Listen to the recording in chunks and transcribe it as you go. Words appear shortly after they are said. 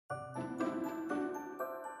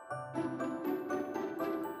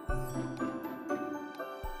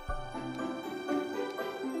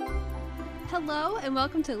Hello and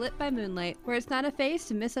welcome to Lit by Moonlight, where it's not a phase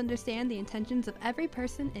to misunderstand the intentions of every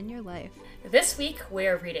person in your life. This week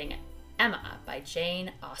we're reading Emma by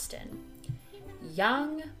Jane Austen.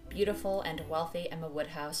 Young, beautiful, and wealthy Emma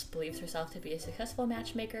Woodhouse believes herself to be a successful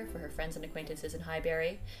matchmaker for her friends and acquaintances in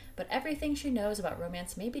Highbury, but everything she knows about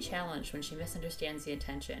romance may be challenged when she misunderstands the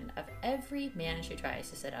intention of every man she tries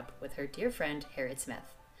to set up with her dear friend Harriet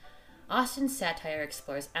Smith. Austen's satire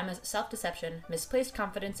explores Emma's self-deception, misplaced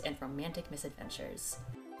confidence, and romantic misadventures.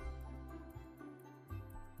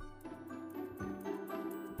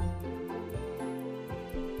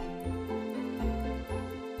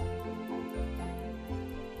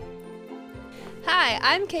 Hi,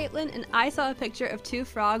 I'm Caitlin, and I saw a picture of two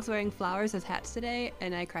frogs wearing flowers as hats today,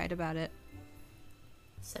 and I cried about it.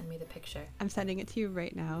 Send me the picture. I'm sending it to you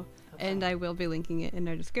right now, Okay. and I will be linking it in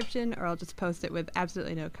our description, or I'll just post it with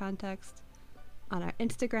absolutely no context on our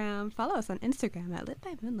Instagram. Follow us on Instagram at Lit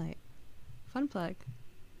by Moonlight. Fun plug.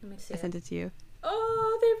 Let me see I sent it to you.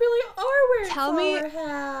 Oh, they really are Tell wearing me- flower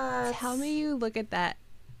hats. Tell me you look at that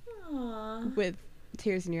Aww. with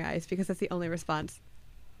tears in your eyes, because that's the only response.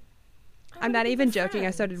 I I'm wanna not be even their joking.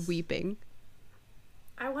 I started friends. weeping.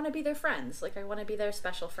 I want to be their friends. Like, I want to be their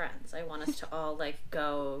special friends. I want us to all, like,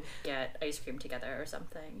 go get ice cream together or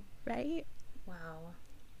something. Right? Wow.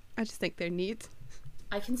 I just think they're neat.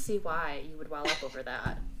 I can see why you would well up over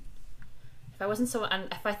that. If I wasn't so,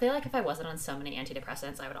 if I feel like if I wasn't on so many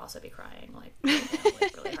antidepressants, I would also be crying, like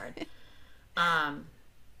really hard.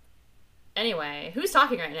 Anyway, who's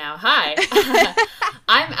talking right now? Hi,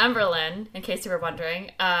 I'm Emberlyn, in case you were wondering,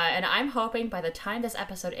 and I'm hoping by the time this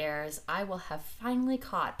episode airs, I will have finally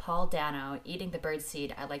caught Paul Dano eating the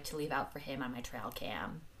birdseed I like to leave out for him on my trail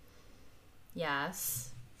cam.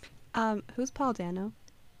 Yes, Who's Paul Dano?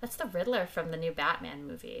 that's the Riddler from the new Batman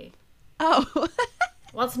movie. Oh.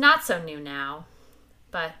 Well, it's not so new now,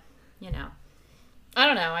 but, you know. I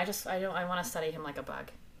don't know. I want to study him like a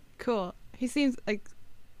bug. Cool. He seems like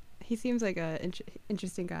a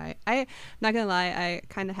interesting guy. I'm not gonna lie, I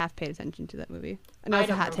kind of half paid attention to that movie. I know I it's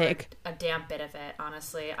a don't hot remember take. a damn bit of it,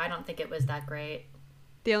 honestly. I don't think it was that great.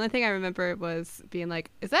 The only thing I remember was being like,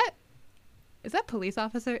 is that police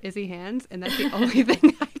officer Izzy Hands? And that's the only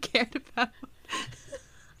thing I cared about.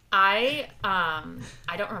 I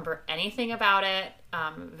don't remember anything about it.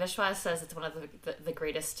 Vishwas says it's one of the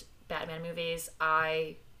greatest Batman movies.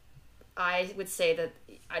 I would say that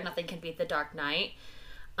nothing can beat The Dark Knight.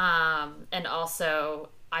 And also,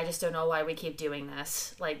 I just don't know why we keep doing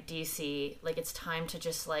this. Like, DC, like, it's time to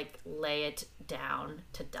just, like, lay it down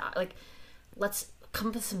to die. Like, let's come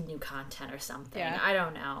up with some new content or something. Yeah. I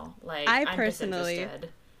don't know. Like, I I'm personally disinterested.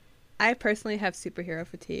 have superhero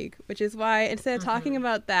fatigue, which is why instead of talking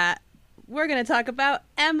about that, we're gonna talk about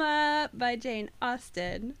Emma by Jane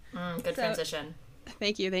Austen. Good transition.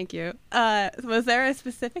 Thank you. Was there a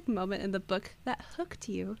specific moment in the book that hooked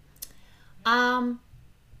you?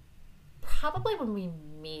 Probably when we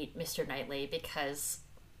meet Mr. Knightley, because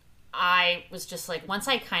I was just like, once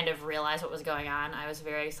I kind of realized what was going on, I was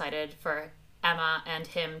very excited for Emma and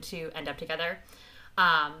him to end up together.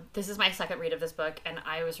 This is my second read of this book, and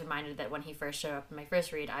I was reminded that when he first showed up in my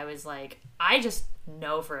first read, I was like, I just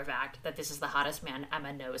know for a fact that this is the hottest man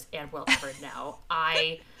Emma knows and will ever know.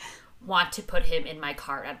 I want to put him in my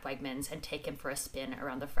car at Wegmans and take him for a spin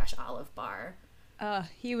around the Fresh Olive Bar.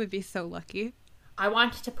 He would be so lucky. I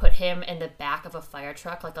wanted to put him in the back of a fire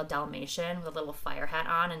truck like a Dalmatian with a little fire hat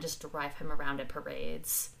on and just drive him around at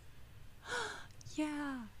parades.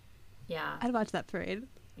 Yeah. Yeah. I'd watch that parade.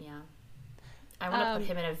 Yeah. I want to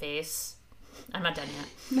put him in a vase. I'm not done yet.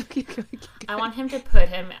 No, keep going. I want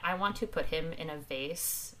to put him in a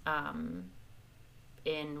vase,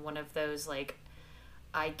 in one of those, like,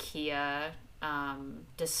 IKEA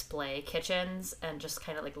display kitchens, and just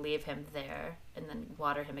kind of, like, leave him there and then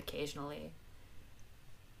water him occasionally.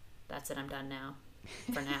 That's it. I'm done now.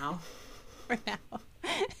 For now. For now.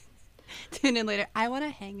 Tune in later. I want to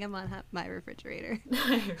hang him on my refrigerator.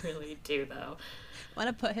 I really do, though. I want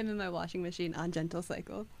to put him in my washing machine on gentle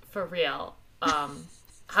cycle. For real. How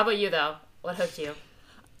about you, though? What hooked you?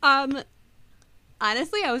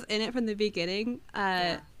 Honestly, I was in it from the beginning.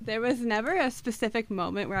 There was never a specific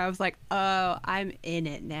moment where I was like, oh, I'm in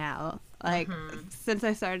it now. Like, since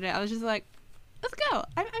I started it, I was just like, let's go.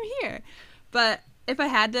 I'm here. But if I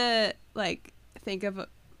had to, like, think of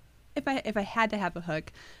if I had to have a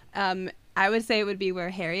hook, I would say it would be where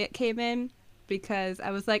Harriet came in, because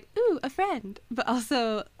I was like, ooh, a friend. But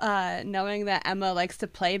also, knowing that Emma likes to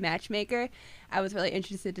play matchmaker, I was really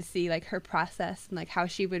interested to see, like, her process and, like, how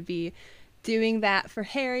she would be doing that for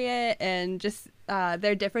Harriet, and just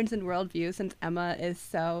their difference in worldview, since Emma is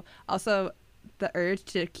so also the urge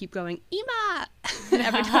to keep going, Emma! And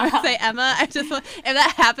every time I say Emma, I just want, if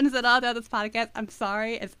that happens at all throughout this podcast, I'm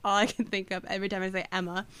sorry. It's all I can think of every time I say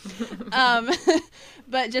Emma.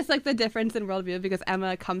 But just like the difference in worldview, because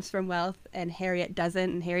Emma comes from wealth and Harriet doesn't,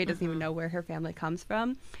 and Harriet doesn't even know where her family comes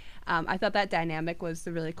from. I thought that dynamic was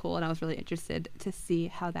really cool, and I was really interested to see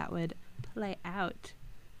how that would play out.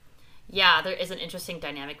 Yeah, there is an interesting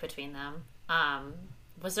dynamic between them.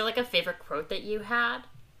 Was there like a favorite quote that you had?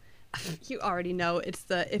 You already know it's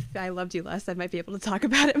the "if I loved you less, I might be able to talk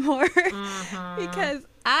about it more." Because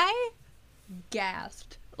I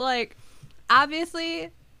gasped. Like,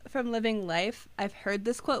 obviously, from living life, I've heard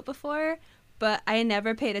this quote before, but I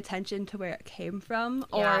never paid attention to where it came from,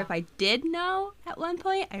 or if I did know at one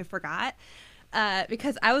point, I forgot.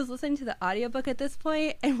 Because I was listening to the audiobook at this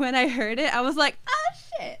point, and when I heard it, I was like, "Oh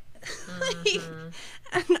shit!" Like,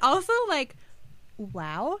 and also like,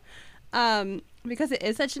 wow. Because it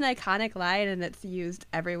is such an iconic line and it's used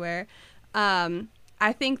everywhere.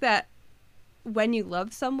 I think that when you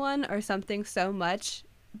love someone or something so much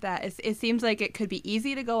that it seems like it could be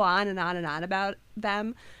easy to go on and on and on about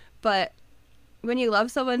them, but when you love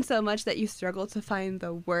someone so much that you struggle to find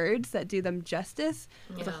the words that do them justice,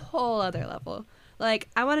 it's a whole other level. Like,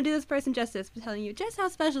 I want to do this person justice by telling you just how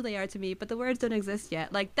special they are to me, but the words don't exist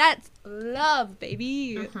yet. Like, that's love,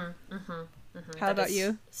 baby. How about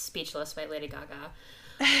you? Speechless by Lady Gaga.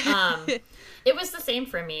 It was the same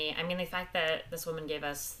for me. I mean, the fact that this woman gave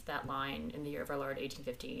us that line in the year of our Lord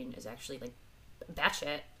 1815 is actually like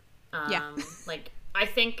batshit. Like, I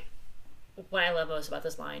think what I love most about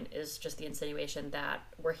this line is just the insinuation that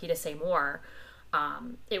were he to say more,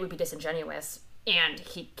 it would be disingenuous, and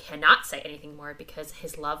he cannot say anything more because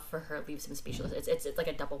his love for her leaves him speechless. It's like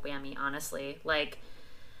a double whammy, honestly. Like,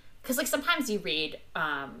 because like sometimes you read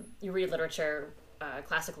literature,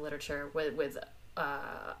 classical literature with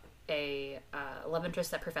a love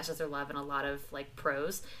interest that professes their love in a lot of like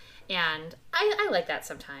prose, and I like that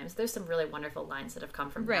sometimes. There's some really wonderful lines that have come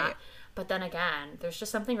from that. But then again, there's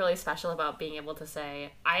just something really special about being able to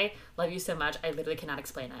say, I love you so much, I literally cannot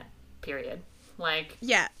explain it, period. Like,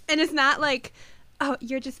 yeah, and it's not like, oh,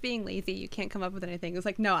 you're just being lazy, you can't come up with anything. It's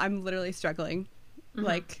like, no, I'm literally struggling.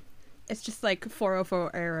 Like, it's just like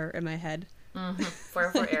 404 error in my head.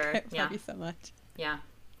 404 error. I love you so much. Yeah,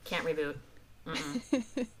 can't reboot.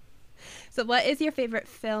 So what is your favorite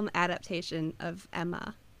film adaptation of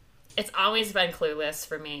Emma? It's always been Clueless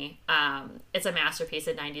for me. It's a masterpiece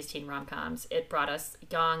of 90s teen rom-coms. It brought us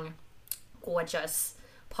young, gorgeous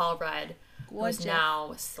Paul Rudd, who's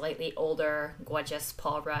now slightly older, gorgeous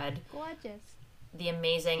Paul Rudd. Gorgeous. The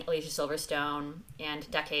amazing Alicia Silverstone, and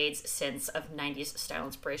decades since of 90s style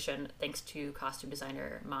inspiration thanks to costume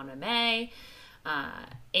designer Mona May.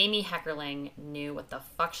 Amy Heckerling knew what the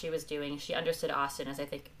fuck she was doing. She understood Austen, as I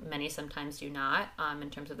think many sometimes do not, in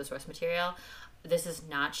terms of the source material. This is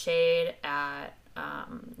not shade at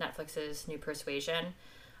Netflix's new Persuasion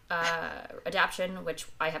adaptation, which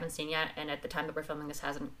I haven't seen yet, and at the time that we're filming this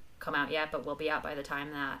hasn't come out yet, but will be out by the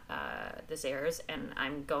time that this airs, and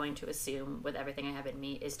I'm going to assume with everything I have in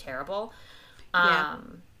me is terrible.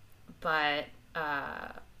 But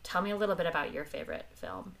tell me a little bit about your favorite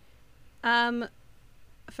film.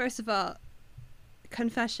 First of all,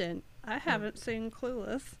 confession, I haven't seen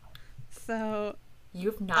Clueless, so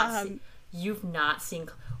you've not seen.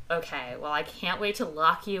 Okay, well, I can't wait to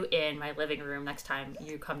lock you in my living room next time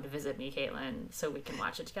you come to visit me, Caitlin, so we can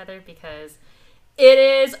watch it together, because it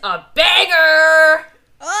is a banger.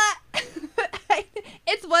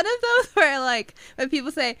 It's one of those where, like, when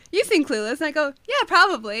people say, "You've seen Clueless," and I go, "Yeah,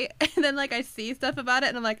 probably," and then like I see stuff about it,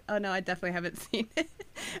 and I'm like, "Oh no, I definitely haven't seen it,"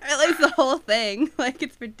 or at least the whole thing. Like,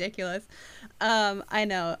 it's ridiculous. I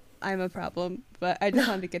know I'm a problem, but I just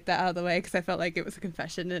wanted to get that out of the way because I felt like it was a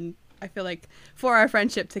confession, and I feel like for our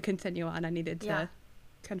friendship to continue on, I needed to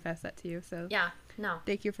confess that to you. So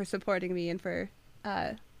thank you for supporting me and for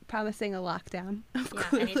promising a lockdown.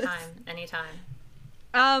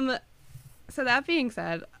 Anytime. So that being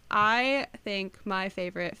said, I think my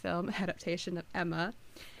favorite film adaptation of Emma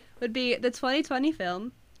would be the 2020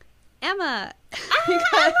 film Emma.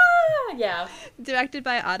 Yeah. Directed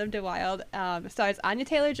by Autumn de Wilde. Stars Anya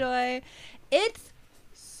Taylor-Joy. It's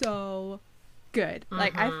so good.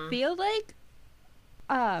 Like, I feel like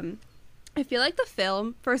the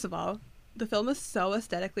film, first of all, the film is so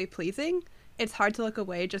aesthetically pleasing. It's hard to look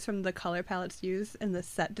away just from the color palettes used and the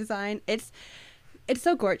set design. It's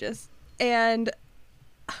so gorgeous. And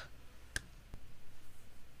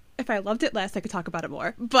if I loved it less, I could talk about it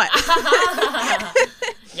more. But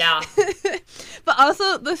yeah. But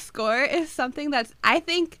also the score is something that's, I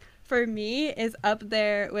think, for me, is up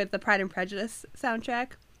there with the Pride and Prejudice soundtrack.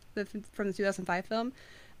 from the 2005 film.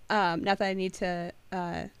 Not that I need to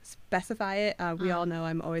specify it. We all know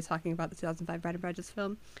I'm always talking about the 2005 Pride and Prejudice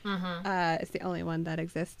film. It's the only one that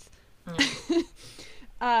exists. But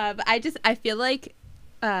I feel like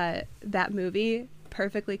that movie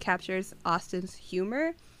perfectly captures Austen's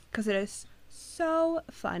humor because it is so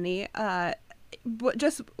funny.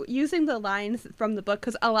 Just using the lines from the book,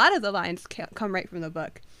 because a lot of the lines come right from the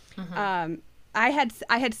book. I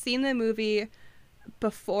had seen the movie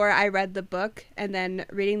before I read the book, and then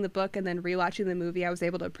reading the book and then rewatching the movie, I was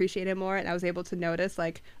able to appreciate it more, and I was able to notice,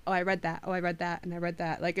 like, oh, I read that, and I read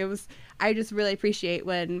that. Like, I just really appreciate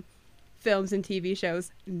when films and TV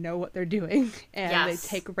shows know what they're doing, and they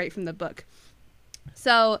take right from the book.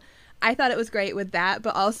 So I thought it was great with that,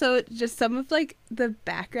 but also just some of, like, the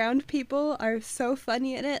background people are so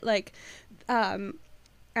funny in it. Like, Emma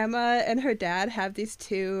and her dad have these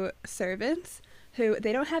two servants who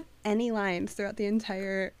they don't have any lines throughout the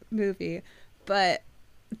entire movie, but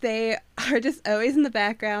they are just always in the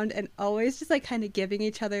background and always just like kind of giving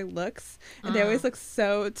each other looks, and they always look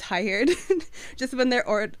so tired just when they're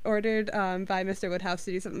ordered by Mr. Woodhouse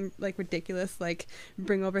to do something like ridiculous, like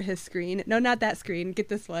bring over his screen. No, not that screen, get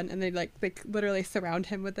this one. And they literally surround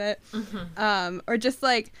him with it. Or just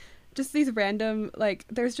these random, like,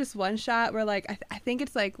 there's just one shot where, like, I think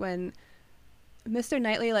it's like when Mr.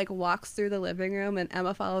 Knightley like walks through the living room and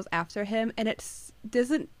Emma follows after him, and it's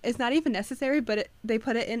not even necessary, but they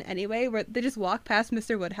put it in anyway, where they just walk past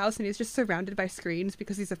Mr. Woodhouse and he's just surrounded by screens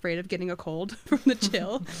because he's afraid of getting a cold from the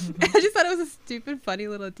chill. I just thought it was a stupid, funny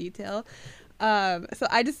little detail. So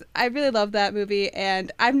I really love that movie,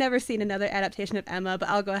 and I've never seen another adaptation of Emma, but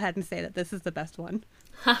I'll go ahead and say that this is the best one.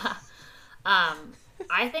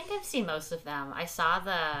 I think I've seen most of them. I saw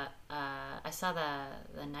the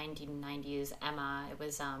 1990s Emma. It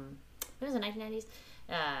was the 1990s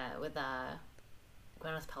with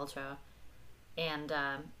Gwyneth Paltrow, and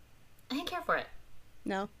I didn't care for it.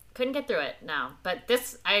 No, couldn't get through it. No, but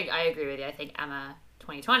this I agree with you. I think Emma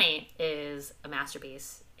 2020 is a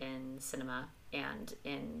masterpiece in cinema and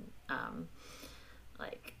in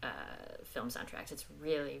film soundtracks. It's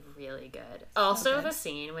really, really good. Also, okay. The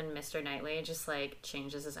scene when Mr. Knightley just like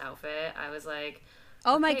changes his outfit, I was like,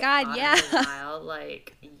 oh my god, yeah.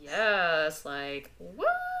 Like, yes, like, what?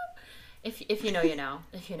 If you know, you know.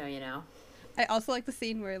 If you know, you know. I also like the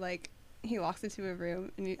scene where like he walks into a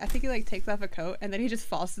room and I think he like takes off a coat and then he just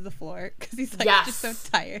falls to the floor because he's like just so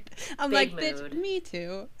tired. I'm big like, mood. Bitch, me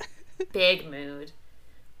too. Big mood.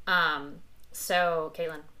 So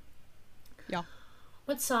Caitlin. Yeah.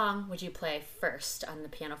 What song would you play first on the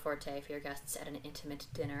pianoforte for your guests at an intimate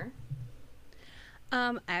dinner?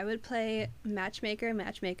 I would play Matchmaker,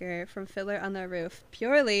 Matchmaker from Fiddler on the Roof,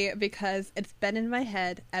 purely because it's been in my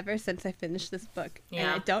head ever since I finished this book. Yeah. And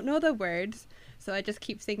I don't know the words, so I just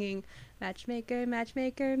keep singing, Matchmaker,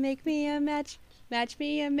 Matchmaker, make me a match, match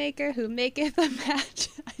me a maker who maketh a match.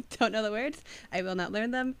 I don't know the words. I will not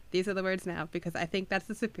learn them. These are the words now, because I think that's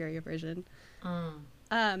the superior version.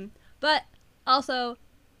 But also,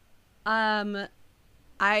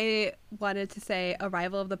 I wanted to say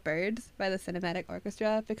Arrival of the Birds by the Cinematic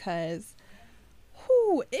Orchestra because,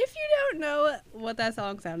 if you don't know what that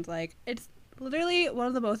song sounds like, it's literally one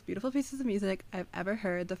of the most beautiful pieces of music I've ever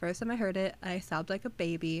heard. The first time I heard it, I sobbed like a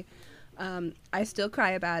baby. I still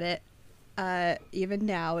cry about it. Even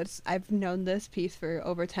now, I've known this piece for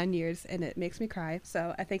over 10 years, and it makes me cry.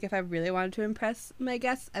 So I think if I really wanted to impress my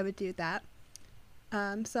guests, I would do that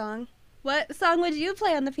song. What song would you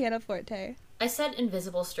play on the pianoforte? I said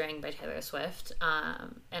Invisible String by Taylor Swift,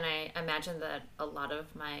 and I imagine that a lot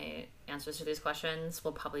of my answers to these questions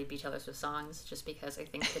will probably be Taylor Swift songs, just because I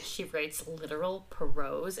think that she writes literal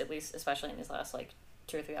prose, at least especially in these last,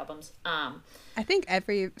 2 or 3 albums. I think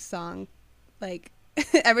every song,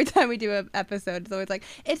 every time we do an episode, it's always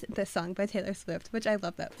it's this song by Taylor Swift, which I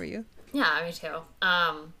love that for you. Yeah, me too.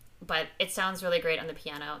 But it sounds really great on the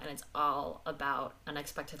piano, and it's all about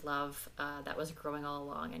unexpected love that was growing all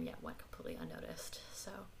along and yet went completely unnoticed.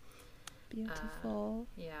 So beautiful.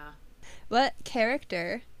 Yeah. What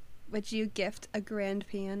character would you gift a grand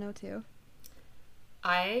piano to?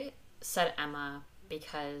 I said Emma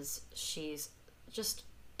because she's just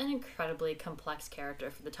an incredibly complex character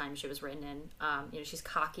for the time she was written in. She's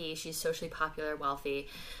cocky, she's socially popular, wealthy,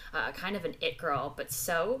 kind of an it girl, but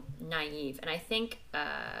so naive, and I think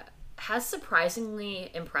has surprisingly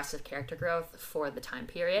impressive character growth for the time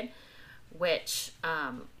period, which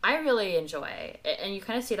I really enjoy. And you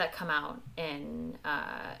kind of see that come out in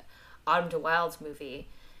Autumn to Wild's movie,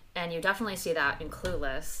 and you definitely see that in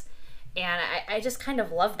Clueless. And I just kind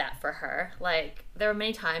of love that for her. There were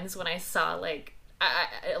many times when I saw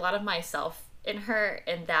a lot of myself in her,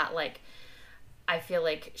 in that, like, I feel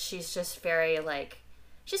like she's just very, like,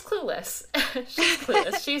 she's clueless. She's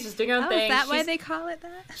clueless. She's just doing her own thing. Is that why they call it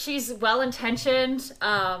that? She's well-intentioned,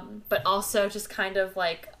 but also just kind of,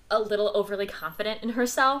 like, a little overly confident in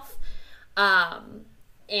herself.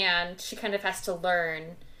 And she kind of has to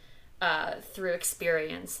learn through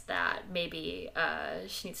experience that maybe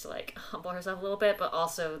she needs to, like, humble herself a little bit, but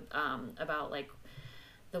also about, like,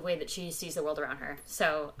 the way that she sees the world around her.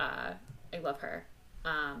 So I love her.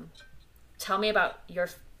 Tell me about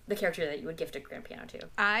the character that you would gift a grand piano to.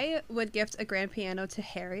 I would gift a grand piano to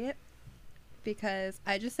Harriet because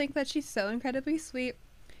I just think that she's so incredibly sweet,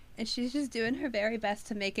 and she's just doing her very best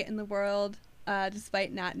to make it in the world,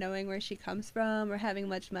 despite not knowing where she comes from or having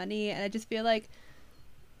much money. And I just feel like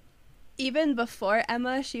even before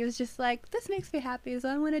Emma, she was just like, this makes me happy, so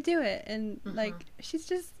I want to do it. And like, she's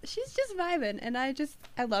just vibing, and I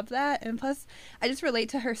love that. And plus, I just relate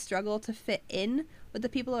to her struggle to fit in with the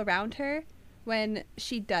people around her when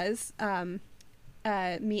she does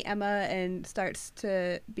meet Emma and starts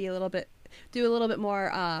to do a little bit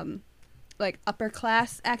more like upper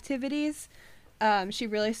class activities. She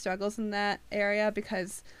really struggles in that area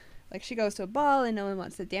because, like, she goes to a ball and no one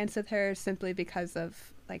wants to dance with her simply because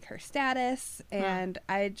of, like, her status. And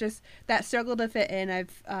that struggle to fit in,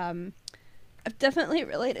 I've definitely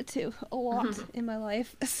related to a lot in my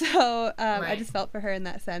life. So I just felt for her in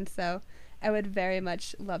that sense. So I would very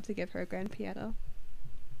much love to give her a grand piano.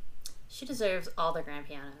 She deserves all the grand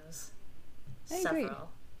pianos. I agree.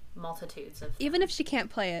 Multitudes of them. Even if she can't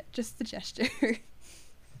play it, just the gesture.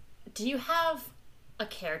 Do you have a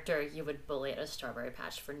character you would bully at a Strawberry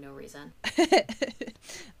Patch for no reason?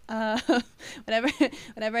 Whenever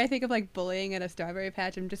I think of, like, bullying at a Strawberry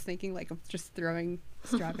Patch, I'm just thinking, like, of just throwing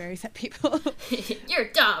strawberries at people. You're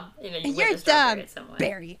dumb. You're dumb,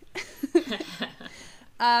 Barry.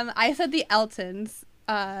 I said the Eltons,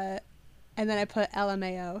 and then I put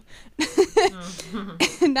LMAO.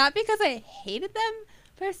 Not because I hated them,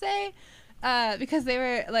 per se, because they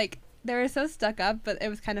were so stuck up, but it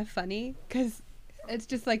was kind of funny, because it's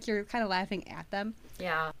just, like, you're kind of laughing at them.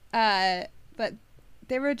 Yeah. But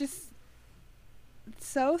they were just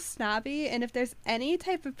so snobby, and if there's any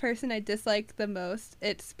type of person I dislike the most,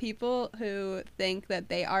 it's people who think that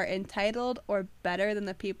they are entitled or better than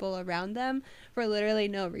the people around them for literally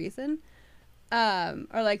no reason. Or,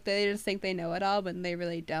 like, they just think they know it all when they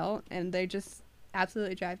really don't, and they just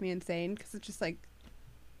absolutely drive me insane, because it's just like,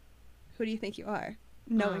 who do you think you are?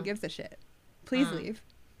 No one gives a shit. Please leave.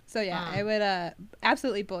 So yeah, I would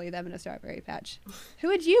absolutely bully them in a Strawberry Patch. Who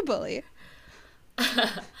would you bully? In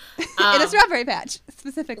a Strawberry Patch,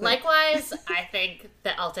 specifically. Likewise, I think the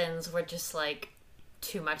Eltons were just, like,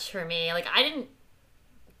 too much for me. Like, I didn't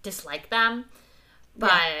dislike them,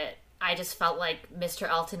 but I just felt like Mr.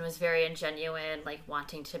 Elton was very ingenuine, like,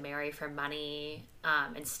 wanting to marry for money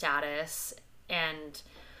and status, and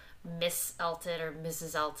Miss Elton or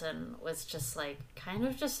Mrs. Elton was just, like, kind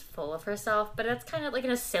of just full of herself, but it's kind of, like,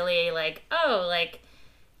 in a silly, like, oh, like,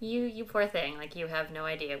 you poor thing, like, you have no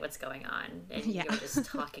idea what's going on, and you're just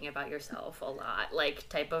talking about yourself a lot, like,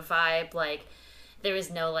 type of vibe. Like, there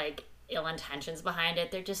was no, like, ill intentions behind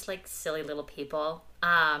it. They're just, like, silly little people.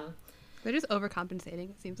 They're just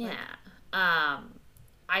overcompensating, it seems like. Yeah.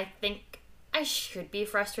 I think I should be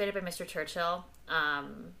frustrated by Mr. Churchill,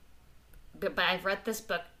 but I've read this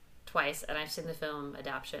book twice, and I've seen the film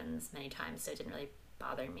adaptations many times, so it didn't really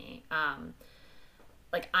bother me.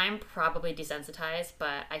 Like, I'm probably desensitized,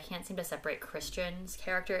 but I can't seem to separate Christian's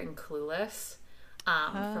character in Clueless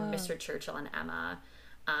from Mr. Churchill and Emma,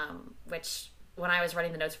 which, when I was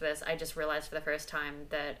writing the notes for this, I just realized for the first time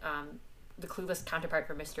that the Clueless counterpart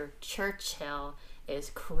for Mr. Churchill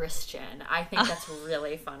is Christian. I think that's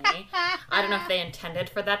really funny. I don't know if they intended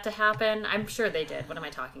for that to happen. I'm sure they did. What am I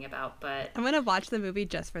talking about? But I'm gonna watch the movie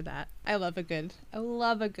just for that. I love a good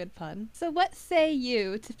pun. So what say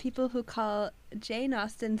you to people who call Jane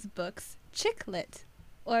Austen's books chick lit,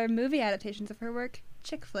 or movie adaptations of her work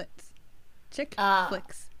chick flicks? Chick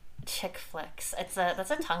flicks. Chick flicks.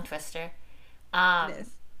 That's a tongue twister. It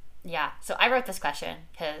is. Yeah, so I wrote this question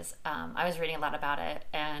because I was reading a lot about it,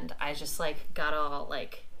 and I just, like, got all,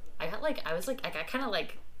 like, I got kind of,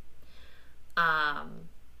 like,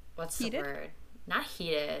 what's heated? the word? Not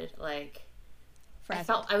heated, like,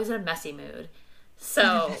 Frazzled. I was in a messy mood.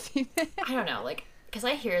 So, I don't know, like, because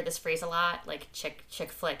I hear this phrase a lot, like, chick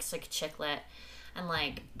flicks, like, chick lit, and,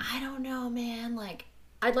 like, I don't know, man, like,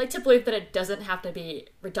 I'd like to believe that it doesn't have to be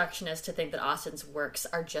reductionist to think that Austen's works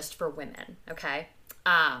are just for women, okay?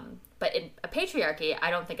 But in a patriarchy, I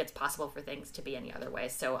don't think it's possible for things to be any other way.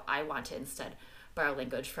 So I want to instead borrow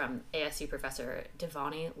language from ASU professor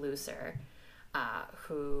Devani Lucer,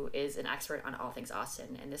 who is an expert on all things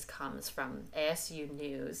Austen, and this comes from ASU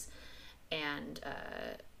News, and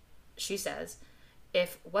she says,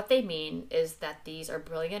 if what they mean is that these are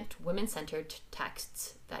brilliant women-centered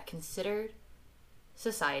texts that consider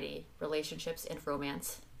society, relationships, and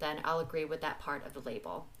romance, then I'll agree with that part of the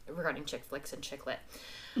label regarding chick flicks and chick lit.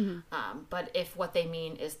 But if what they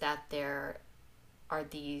mean is that there are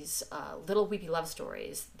these little weepy love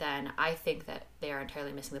stories, then I think that they are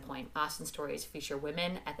entirely missing the point. Austen stories feature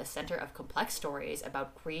women at the center of complex stories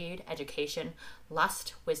about greed, education,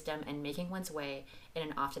 lust, wisdom, and making one's way in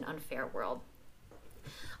an often unfair world.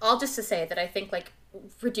 All just to say that I think, like,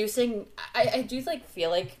 reducing... I do, like, feel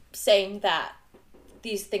like saying that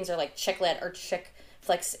these things are, like, chick lit or chick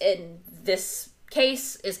flicks in this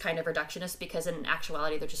case is kind of reductionist, because in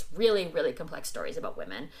actuality they're just really, really complex stories about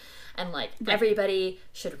women. And, like, everybody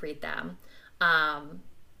should read them. I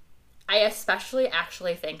especially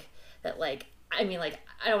actually think that, like, I mean, like,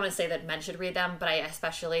 I don't want to say that men should read them, but I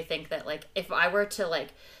especially think that, like, if I were to,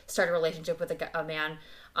 like, start a relationship with a man,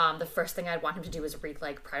 the first thing I'd want him to do is read,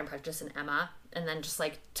 like, Pride and Prejudice and Emma, and then just,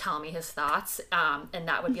 like, tell me his thoughts. And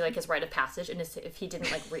that would be, like, his rite of passage. And if he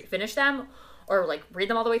didn't, like, finish them or, like, read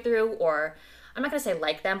them all the way through, or I'm not going to say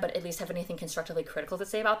like them, but at least have anything constructively critical to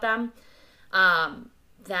say about them,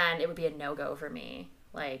 then it would be a no-go for me.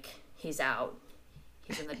 Like, he's out.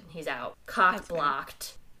 He's out. Cock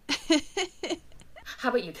blocked. How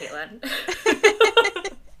about you, Caitlin?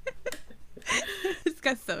 This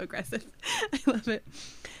got so aggressive. I love it.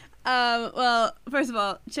 Well, first of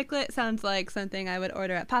all, chick lit sounds like something I would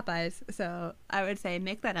order at Popeyes, so I would say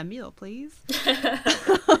make that a meal, please.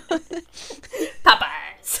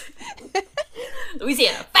 Popeyes.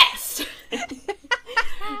 Louisiana, fast.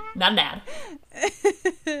 Not mad.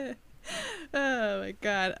 Oh my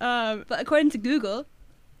god. But according to Google,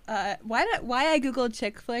 why I googled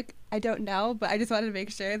chick flick, I don't know, but I just wanted to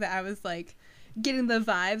make sure that I was, like, getting the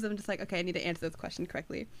vibes. I'm just like, okay, I need to answer this question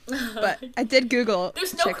correctly. But I did Google.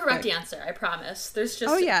 There's no correct answer, I promise. There's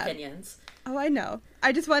just opinions. Oh, I know.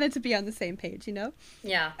 I just wanted to be on the same page, you know?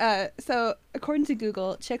 Yeah. So, according to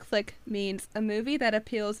Google, chick flick means a movie that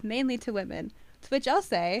appeals mainly to women. To which I'll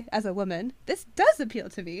say, as a woman, this does appeal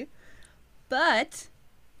to me. But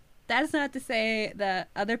that is not to say that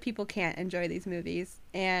other people can't enjoy these movies.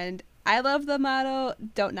 And I love the motto,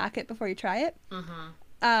 don't knock it before you try it.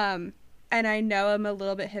 And I know I'm a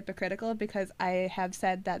little bit hypocritical because I have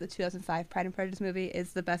said that the 2005 Pride and Prejudice movie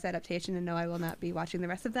is the best adaptation, and no, I will not be watching the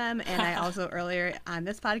rest of them. And I also earlier on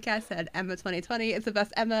this podcast said Emma 2020 is the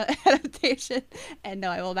best Emma adaptation, and no,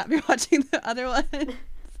 I will not be watching the other one.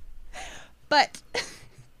 But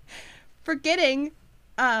forgetting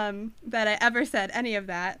that I ever said any of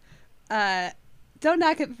that, don't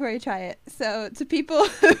knock it before you try it. So to people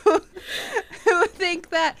who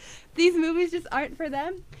think that these movies just aren't for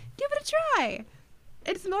them, give it a try.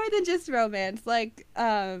 It's more than just romance. Like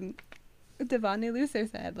Devonne Lucer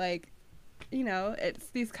said, like, you know, it's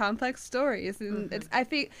these complex stories, and it's, I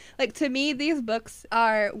think, like, to me, these books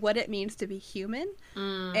are what it means to be human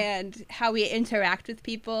and how we interact with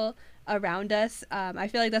people around us. I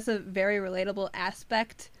feel like that's a very relatable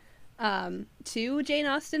aspect to Jane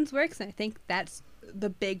Austen's works, and I think that's the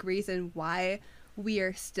big reason why we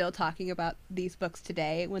are still talking about these books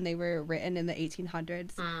today when they were written in the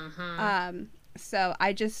 1800s. So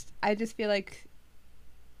I just feel like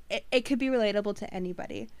it could be relatable to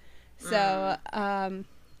anybody. So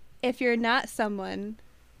if you're not someone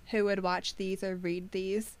who would watch these or read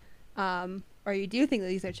these, or you do think that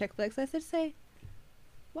these are chick flicks, I should say,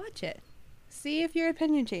 watch it. See if your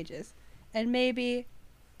opinion changes. And maybe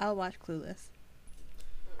I'll watch Clueless.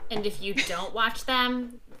 And if you don't watch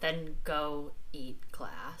them, then go eat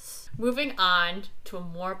glass. Moving on to a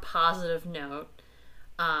more positive note,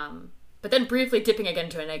 but then briefly dipping again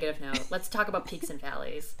to a negative note, let's talk about peaks and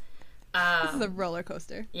valleys. This is a roller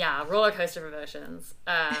coaster. Yeah, roller coaster of emotions.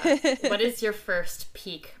 What is your first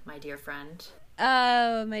peak, my dear friend?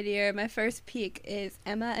 Oh, my dear, my first peak is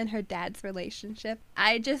Emma and her dad's relationship.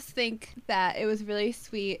 I just think that it was really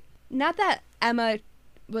sweet. Not that Emma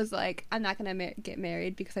was like, I'm not gonna get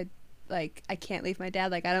married because I can't leave my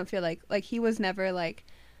dad. Like, I don't feel like he was never like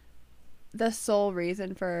the sole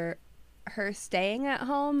reason for her staying at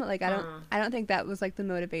home. Like, I don't think that was like the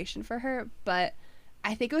motivation for her, but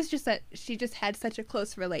I think it was just that she just had such a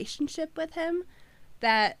close relationship with him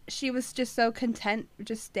that she was just so content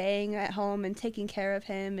just staying at home and taking care of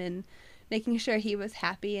him and making sure he was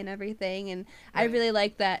happy and everything. And right. I really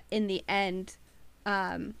like that in the end,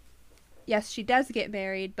 yes, she does get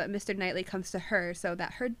married, but Mr. Knightley comes to her so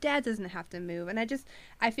that her dad doesn't have to move. And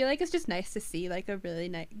I feel like it's just nice to see like a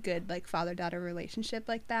really good like father-daughter relationship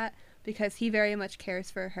like that. because he very much cares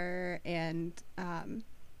for her, and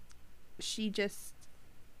she just,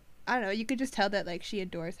 I don't know, you could just tell that like she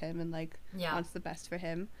adores him and like wants the best for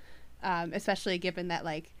him, especially given that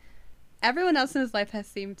like everyone else in his life has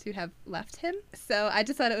seemed to have left him. So I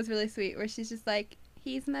just thought it was really sweet where she's just like,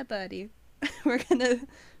 he's my buddy.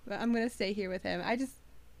 I'm gonna stay here with him. I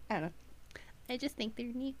don't know. I just think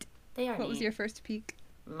they're neat. They are. What was your first peak?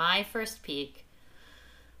 My first peak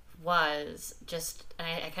was just, and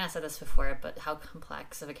I kind of said this before, but how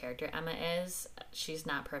complex of a character Emma is. She's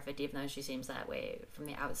not perfect, even though she seems that way from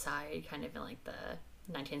the outside, kind of in like the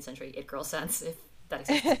 19th century it girl sense, if that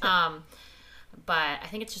exists. But I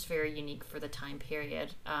think it's just very unique for the time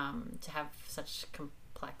period, to have such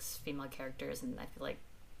complex female characters, and I feel like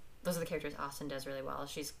those are the characters Austen does really well.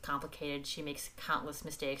 She's complicated. She makes countless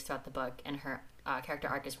mistakes throughout the book, and her character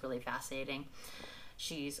arc is really fascinating.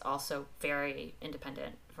 She's also very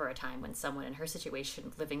independent for a time when someone in her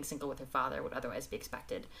situation, living single with her father, would otherwise be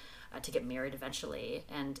expected to get married eventually.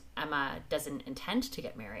 And Emma doesn't intend to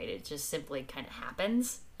get married. It just simply kind of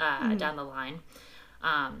happens down the line.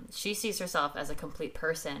 She sees herself as a complete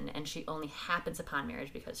person, and she only happens upon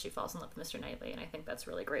marriage because she falls in love with Mr. Knightley. And I think that's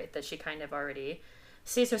really great that she kind of already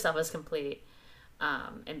sees herself as complete.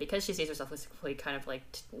 And because she sees herself as complete, kind of like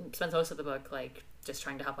spends most of the book like just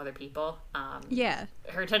trying to help other people. Yeah.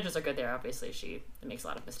 Her intentions are good there. Obviously, she makes a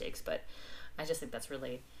lot of mistakes, but I just think that's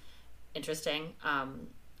really interesting.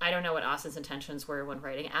 I don't know what Austen's intentions were when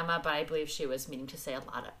writing Emma, but I believe she was meaning to say a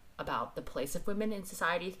lot about the place of women in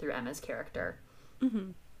society through Emma's character.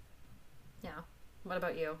 Mm-hmm. Yeah. What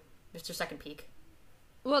about you? What's your second peak?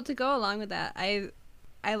 Well, to go along with that, I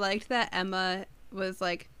liked that Emma was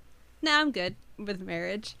like, nah, I'm good with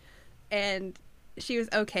marriage, and she was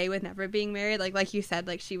okay with never being married. Like you said,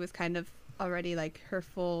 like she was kind of already like her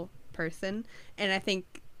full person, and I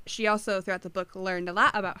think she also throughout the book learned a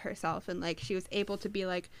lot about herself, and like she was able to be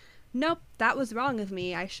like, nope, that was wrong of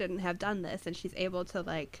me, I shouldn't have done this, and she's able to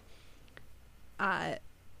like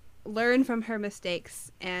learn from her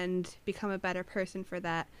mistakes and become a better person for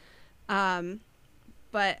that.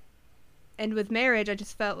 And with marriage, I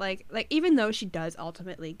just felt like even though she does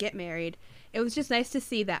ultimately get married, it was just nice to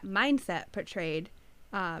see that mindset portrayed,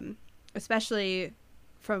 especially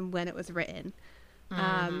from when it was written,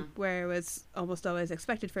 where it was almost always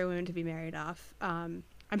expected for women to be married off. I'm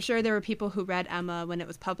sure there were people who read Emma when it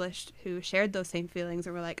was published who shared those same feelings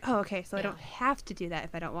and were like, oh, okay, so I don't have to do that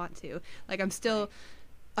if I don't want to. Like, I'm still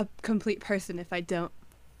a complete person if I don't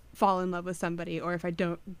fall in love with somebody or if I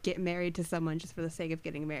don't get married to someone just for the sake of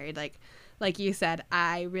getting married. Like you said,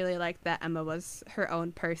 I really liked that Emma was her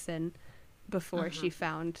own person before she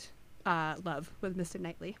found love with Mr.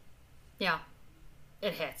 Knightley. Yeah.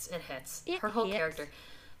 It hits. Her whole character.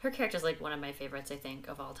 Her character's like one of my favorites, I think,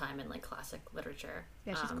 of all time in like classic literature.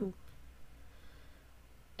 Yeah, she's cool.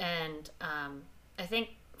 And I think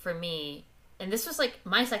for me, and this was like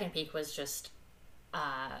my second peak was just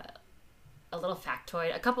a little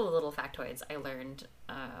factoid, a couple of little factoids I learned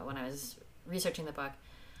when I was researching the book.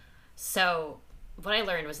 So what I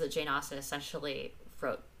learned was that Jane Austen essentially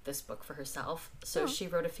wrote this book for herself. So she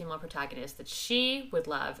wrote a female protagonist that she would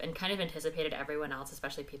love and kind of anticipated everyone else,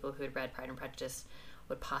 especially people who had read Pride and Prejudice,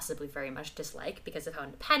 would possibly very much dislike because of how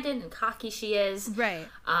independent and cocky she is. Right.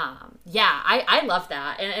 Yeah, I love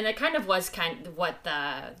that. And it kind of was kind of what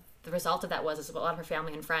the result of that was, is a lot of her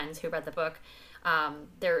family and friends who read the book,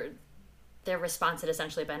 their response had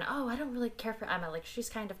essentially been, oh, I don't really care for Emma, like she's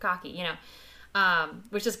kind of cocky, you know,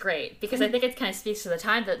 which is great because I think it kind of speaks to the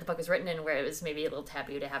time that the book was written in, where it was maybe a little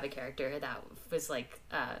taboo to have a character that was like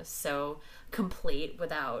so complete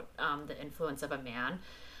without the influence of a man.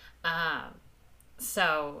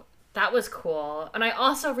 So that was cool. And I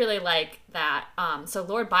also really like that, so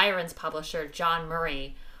Lord Byron's publisher, John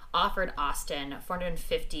Murray, offered Austen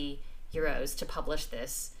 450 euros to publish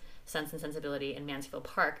this Sense and Sensibility in Mansfield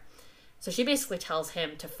Park. So she basically tells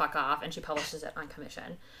him to fuck off, and she publishes it on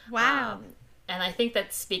commission. Wow. And I think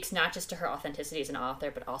that speaks not just to her authenticity as an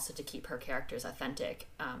author, but also to keep her characters authentic.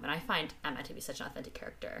 And I find Emma to be such an authentic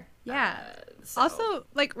character. Yeah. Also,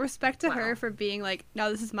 like, respect to her for being like,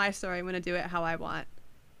 no, this is my story. I'm going to do it how I want.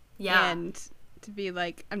 Yeah. And to be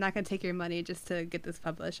like, I'm not going to take your money just to get this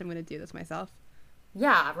published. I'm going to do this myself.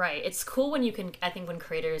 Yeah, right. It's cool when you can, I think when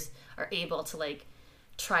creators are able to, like,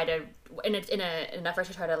 try to, in an effort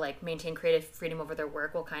to try to, like, maintain creative freedom over their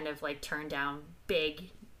work, will kind of, like, turn down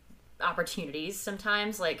big opportunities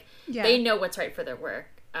sometimes. Like, they know what's right for their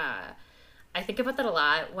work. I think about that a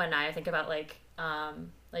lot when I think about,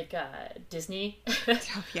 Disney.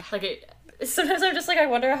 Oh, yeah. Sometimes I'm just like, I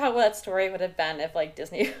wonder how that story would have been if, like,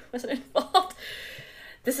 Disney wasn't involved.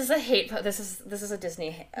 This is a hate. This is a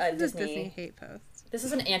Disney. This is a Disney hate post. This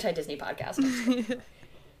is an anti-Disney podcast.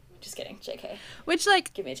 Just kidding. JK. Which,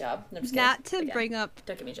 like, give me a job. No, I'm just not kidding. to bring up.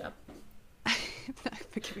 Don't give me a job.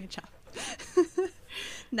 Give me a job.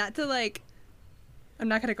 Not to, like, I'm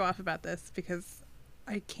not gonna go off about this because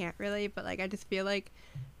I can't really, but, like, I just feel like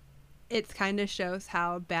it kind of shows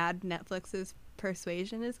how bad Netflix's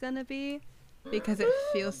Persuasion is gonna be because it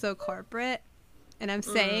feels so corporate. And I'm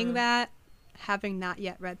saying that having not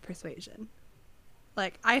yet read Persuasion.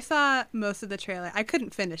 Like, I saw most of the trailer. I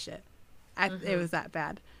couldn't finish it. It was that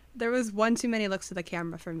bad. There was one too many looks to the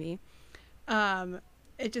camera for me.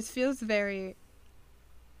 It just feels very...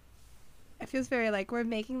 It feels very like we're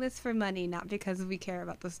making this for money, not because we care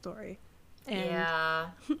about the story. And yeah.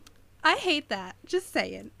 I hate that. Just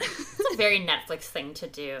saying. It's a very Netflix thing to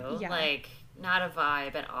do. Yeah. Like, not a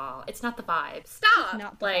vibe at all. It's not the vibe. Stop!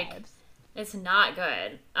 Not the like, vibes. It's not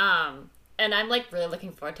good. And I'm, like, really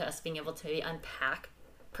looking forward to us being able to unpack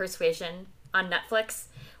Persuasion on Netflix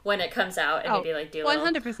when it comes out and maybe, like, do a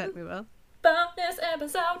 100% we will. bonus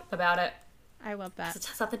episode about it. I love that.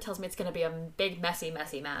 Something tells me it's going to be a big, messy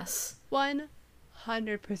mess. 100%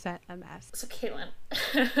 a mess. So,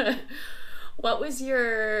 Caitlin, what was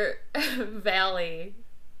your valley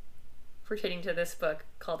pertaining to this book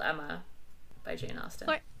called Emma by Jane Austen?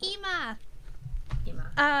 Or Emma.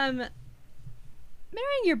 Emma.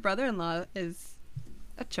 Marrying your brother-in-law is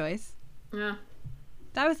a choice. Yeah.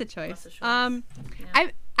 That was a choice. Yeah.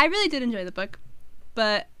 I really did enjoy the book,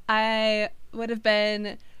 but I would have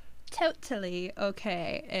been totally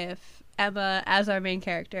okay if Emma, as our main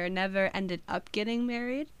character, never ended up getting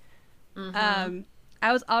married. I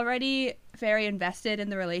was already very invested in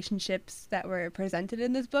the relationships that were presented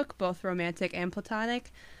in this book, both romantic and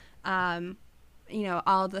platonic. You know,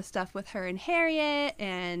 all the stuff with her and Harriet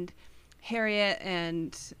and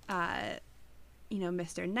you know,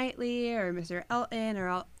 Mr. Knightley or Mr. Elton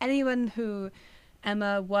or anyone who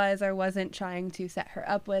Emma was or wasn't trying to set her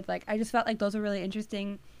up with. Like, I just felt like those were really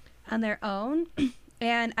interesting on their own.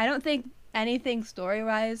 And I don't think anything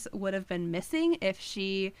story-wise would have been missing if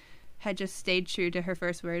she had just stayed true to her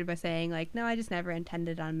first word by saying, like, no, I just never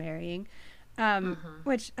intended on marrying.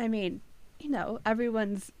 Which, I mean, you know,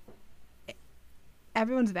 everyone's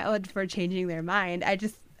valid for changing their mind. I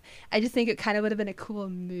just think it kind of would have been a cool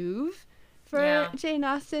move for Jane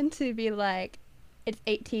Austen to be like, it's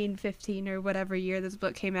 1815 or whatever year this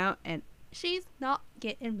book came out, and she's not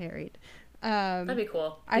getting married. That'd be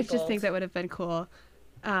cool. I just think that would have been cool.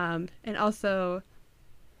 And also,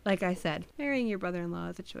 like I said, marrying your brother-in-law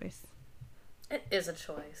is a choice. It is a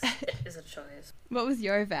choice. It is a choice. What was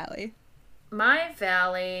your valley? My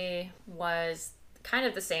valley was kind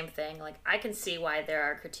of the same thing. Like, I can see why there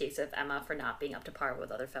are critiques of Emma for not being up to par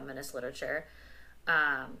with other feminist literature.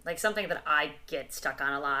 Like, something that I get stuck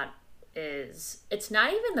on a lot is it's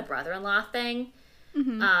not even the brother-in-law thing.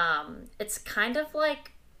 It's kind of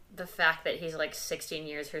like the fact that he's like 16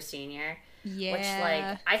 years her senior. Yeah. Which,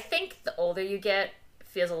 like, I think the older you get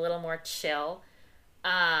feels a little more chill.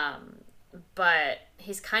 But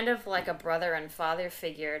he's kind of like a brother and father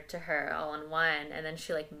figure to her all in one, and then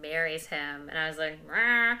she, like, marries him, and I was like,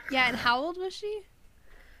 Rah. Yeah, and how old was she?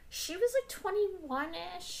 She was, like,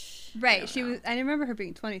 21-ish. Right, she was, I remember her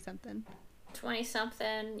being 20-something.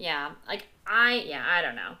 20-something, yeah. Like, I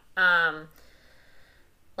don't know.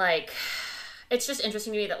 Like, it's just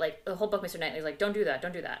interesting to me that, like, the whole book, Mr. Knightley's like, don't do that.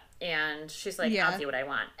 And she's like, I'll do what I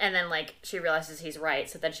want. And then, like, she realizes he's right,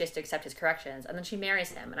 so then she has to accept his corrections. And then she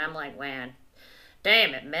marries him. And I'm like, man,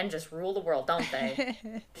 damn it, men just rule the world, don't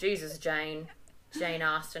they? Jesus, Jane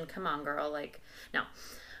Austen, come on, girl. Like, no.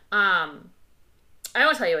 I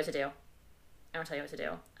won't tell you what to do.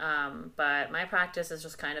 But my practice has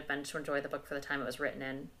just kind of been to enjoy the book for the time it was written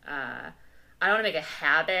in. I don't want to make a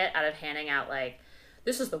habit out of handing out, like,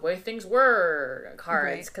 this is the way things were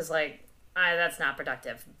cards, because, like, that's not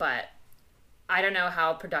productive. But I don't know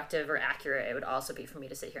how productive or accurate it would also be for me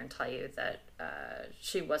to sit here and tell you that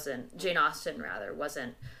Jane Austen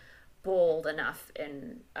wasn't bold enough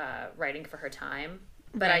in writing for her time.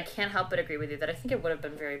 But I can't help but agree with you that I think it would have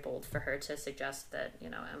been very bold for her to suggest that, you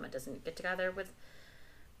know, Emma doesn't get together with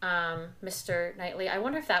Mr. Knightley. I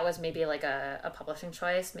wonder if that was maybe, like, a publishing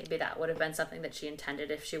choice. Maybe that would have been something that she intended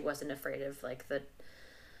if she wasn't afraid of, like,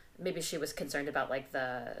 maybe she was concerned about, like,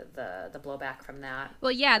 the blowback from that.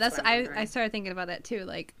 Well, yeah, I started thinking about that too.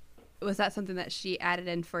 Like, was that something that she added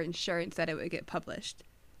in for insurance that it would get published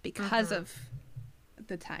because of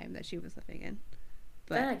the time that she was living in?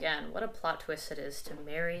 But then again, what a plot twist it is to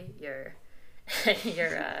marry your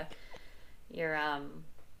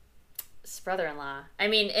His brother-in-law. I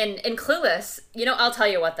mean, in Clueless, I'll tell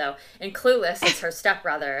you what though. In Clueless, it's her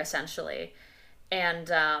stepbrother essentially,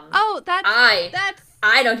 and I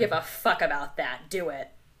don't give a fuck about that. Do it.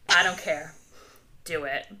 I don't care. Do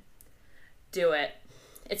it. Do it.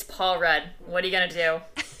 It's Paul Rudd. What are you gonna do?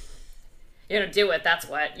 You're gonna do it. That's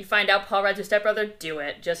what. You find out Paul Rudd's your stepbrother. Do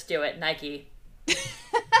it. Just do it. Nike.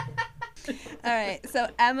 All right, so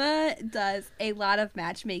Emma does a lot of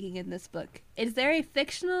matchmaking in this book. Is there a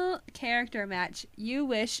fictional character match you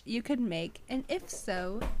wish you could make? And if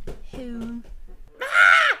so, who?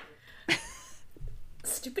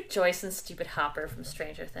 Stupid Joyce and stupid Hopper from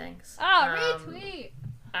Stranger Things. Oh, retweet!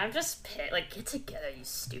 I'm just like, get together, you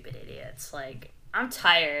stupid idiots. Like, I'm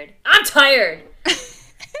tired. I'm tired!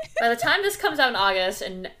 By the time this comes out in August,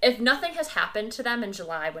 and if nothing has happened to them in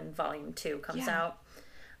July when Volume 2 comes out,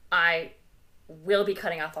 I will be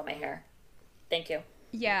cutting off all my hair. Thank you.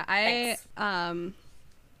 Yeah,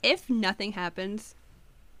 if nothing happens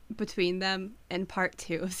between them in part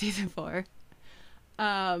 2 of season 4,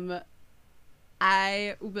 I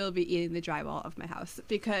will be eating the drywall of my house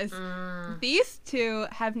because these two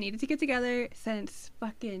have needed to get together since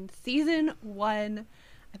fucking season 1.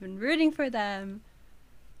 I've been rooting for them,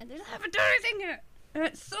 and they just haven't done anything yet. And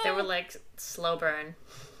they were like slow burn.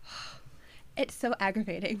 It's so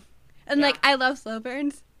aggravating. And like, I love slow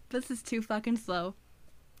burns, but this is too fucking slow.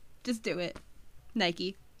 Just do it.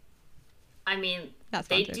 Nike. I mean,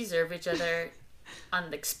 they deserve each other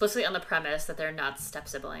explicitly on the premise that they're not step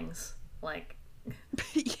siblings. Like,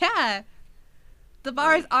 yeah. The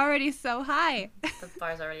bar is already so high. The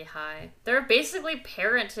bar's already high. They're basically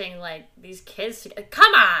parenting, like, these kids.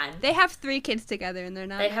 Come on! They have 3 kids together and they're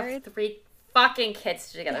not married. They have 3 fucking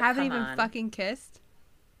kids together. They haven't even fucking kissed.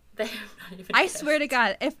 They have not even kissed. I swear to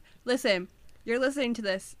God, listen, you're listening to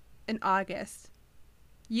this in August.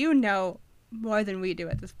 You know more than we do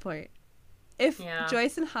at this point. If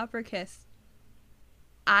Joyce and Hopper kiss,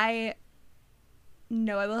 I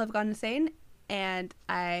know I will have gone insane, and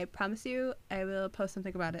I promise you I will post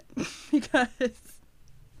something about it. Because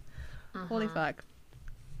holy fuck.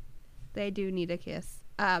 They do need a kiss.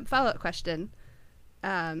 Follow-up question.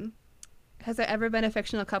 Has there ever been a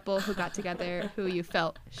fictional couple who got together who you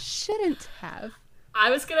felt shouldn't have? I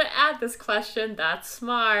was going to add this question. That's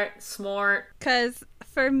smart. Smart. Because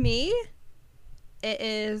for me, it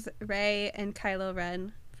is Rey and Kylo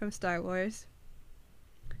Ren from Star Wars.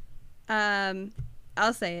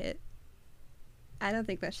 I'll say it. I don't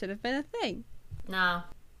think that should have been a thing. No.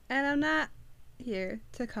 And I'm not here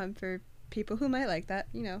to come for people who might like that.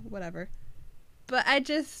 Whatever. But I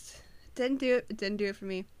just didn't do it. It didn't do it for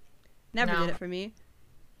me. Never did it for me.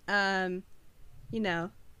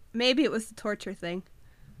 Maybe it was the torture thing.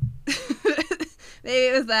 Maybe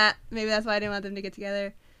it was that. Maybe that's why I didn't want them to get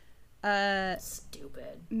together.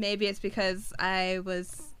 Stupid. Maybe it's because I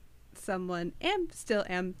was still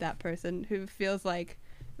am that person who feels like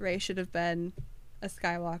Rey should have been a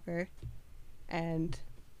Skywalker, and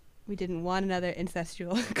we didn't want another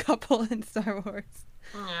incestual couple in Star Wars.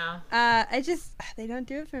 Yeah. They don't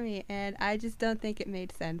do it for me, and I just don't think it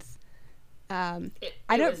made sense. It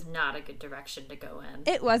was not a good direction to go in.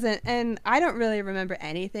 It wasn't, and I don't really remember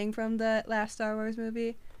anything from the last Star Wars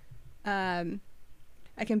movie. I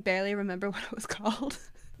can barely remember what it was called.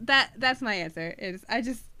 That's my answer. I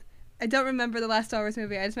don't remember the last Star Wars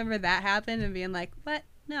movie. I just remember that happened and being like, what?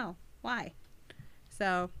 No. Why?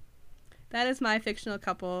 So, that is my fictional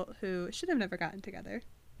couple who should have never gotten together.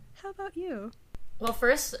 How about you? Well,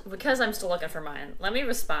 first, because I'm still looking for mine, let me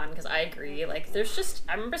respond, because I agree. Like, I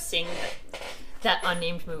remember seeing that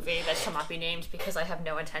unnamed movie that shall not be named because I have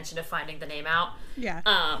no intention of finding the name out. Yeah.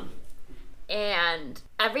 And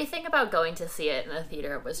everything about going to see it in the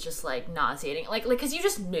theater was just, like, nauseating. Like, because you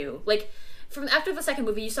just knew. Like, from after the second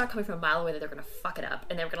movie, you saw coming from a mile away that they're going to fuck it up,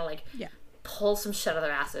 and they were going to, like, pull some shit out of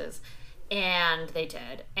their asses. And they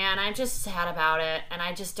did. And I'm just sad about it, and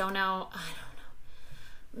I just don't know. I don't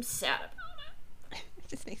know. I'm sad about it. It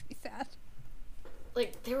just makes me sad.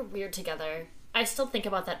 Like, they were weird together. I still think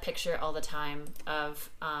about that picture all the time of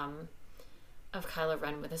Kylo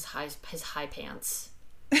Ren with his high pants.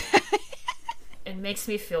 It makes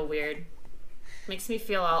me feel weird. Makes me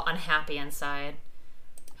feel all unhappy inside.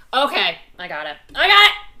 Okay, I got it. All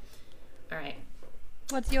right.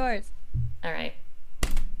 What's yours? All right.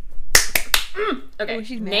 Okay. Oh,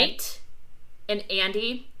 she's mad. Nate and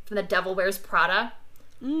Andy from The Devil Wears Prada.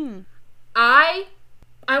 I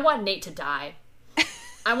want Nate to die.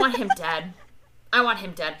 I want him dead. I want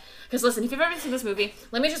him dead. Because listen, if you've ever seen this movie,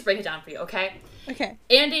 let me just break it down for you, okay? Okay.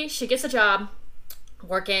 Andy, she gets a job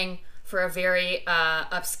working for a very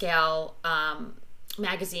upscale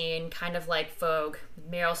magazine, kind of like Vogue.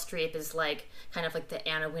 Meryl Streep is like kind of like the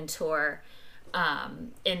Anna Wintour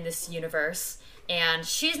in this universe. And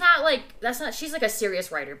she's not like, she's like a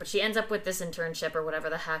serious writer, but she ends up with this internship or whatever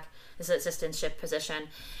the heck, this assistantship position.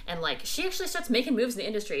 And like, she actually starts making moves in the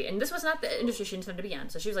industry. And this was not the industry she intended to be in.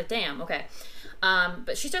 So she was like, damn, okay.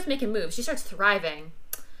 But she starts making moves. She starts thriving.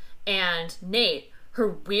 And Nate, her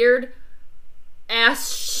weird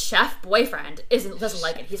ass chef boyfriend, doesn't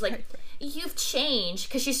like it. He's like, you've changed.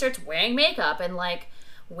 Because she starts wearing makeup and like,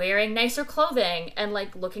 wearing nicer clothing and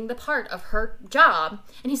like looking the part of her job,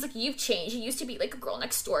 and he's like, you've changed, you used to be like a girl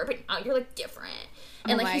next door, but now you're like different.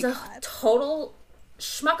 And like, he's a total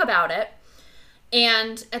schmuck about it.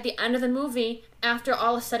 And at the end of the movie, after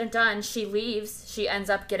all is said and done, she leaves. She ends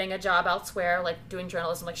up getting a job elsewhere, like doing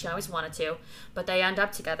journalism like she always wanted to, but they end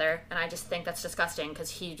up together. And I just think that's disgusting, because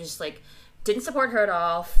he just like didn't support her at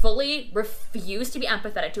all, fully refused to be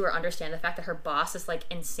empathetic to her, understand the fact that her boss is like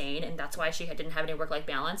insane and that's why she didn't have any work-life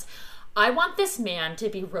balance. I want this man to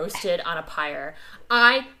be roasted on a pyre.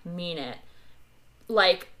 I mean it.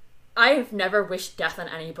 Like, I have never wished death on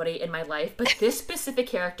anybody in my life, but this specific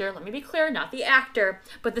character, let me be clear, not the actor,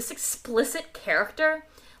 but this explicit character,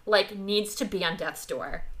 like, needs to be on death's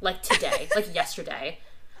door. Like today, like yesterday.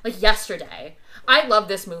 Like yesterday. I love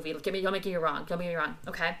this movie. Don't make me wrong. Don't make me wrong,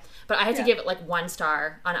 okay? But I had to give it like 1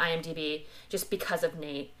 star on IMDb just because of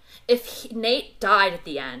Nate. If Nate died at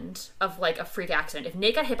the end of like a freak accident, if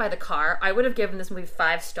Nate got hit by the car, I would have given this movie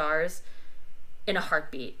 5 stars in a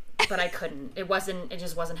heartbeat. But I couldn't. It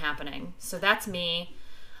just wasn't happening. So that's me.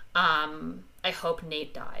 I hope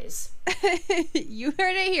Nate dies. You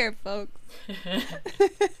heard it here, folks.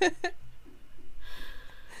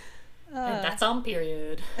 And that's on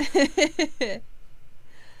period.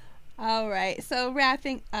 All right, so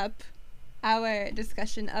wrapping up our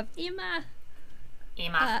discussion of Emma.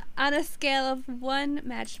 On a scale of 1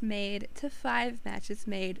 match made to 5 matches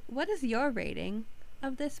made, what is your rating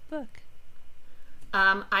of this book?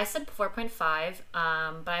 I said 4.5,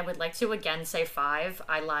 but I would like to again say 5.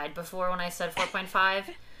 I lied before when I said 4.5.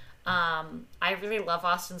 I really love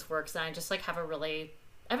Austen's works, and I just like have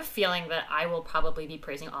a feeling that I will probably be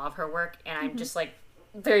praising all of her work, and I'm just like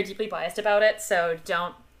very deeply biased about it. So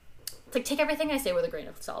don't take everything I say with a grain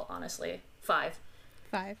of salt. Honestly, 5.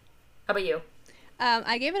 How about you?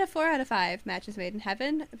 I gave it a 4 out of 5 matches made in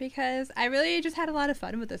heaven, because I really just had a lot of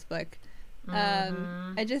fun with this book. I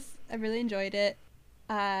really enjoyed it.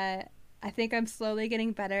 I think I'm slowly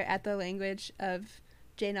getting better at the language of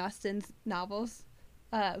Jane Austen's novels,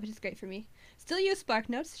 which is great for me. Still use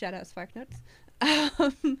SparkNotes. Shout out SparkNotes.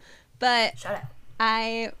 But Shut up.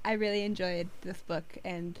 I really enjoyed this book,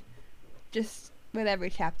 and just with every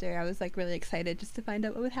chapter I was like really excited just to find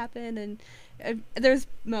out what would happen, and there's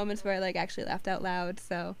moments where I like actually laughed out loud,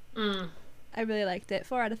 so I really liked it.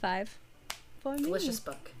 4 out of 5 for me.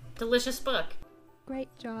 Delicious book. Great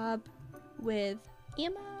job with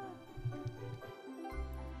Emma.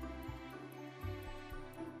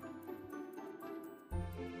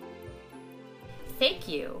 Thank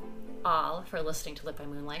you all for listening to Lit by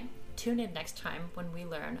Moonlight. Tune in next time when we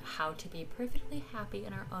learn how to be perfectly happy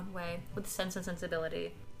in our own way with Sense and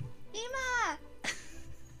Sensibility. Emma!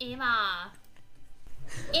 Emma!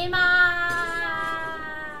 Emma!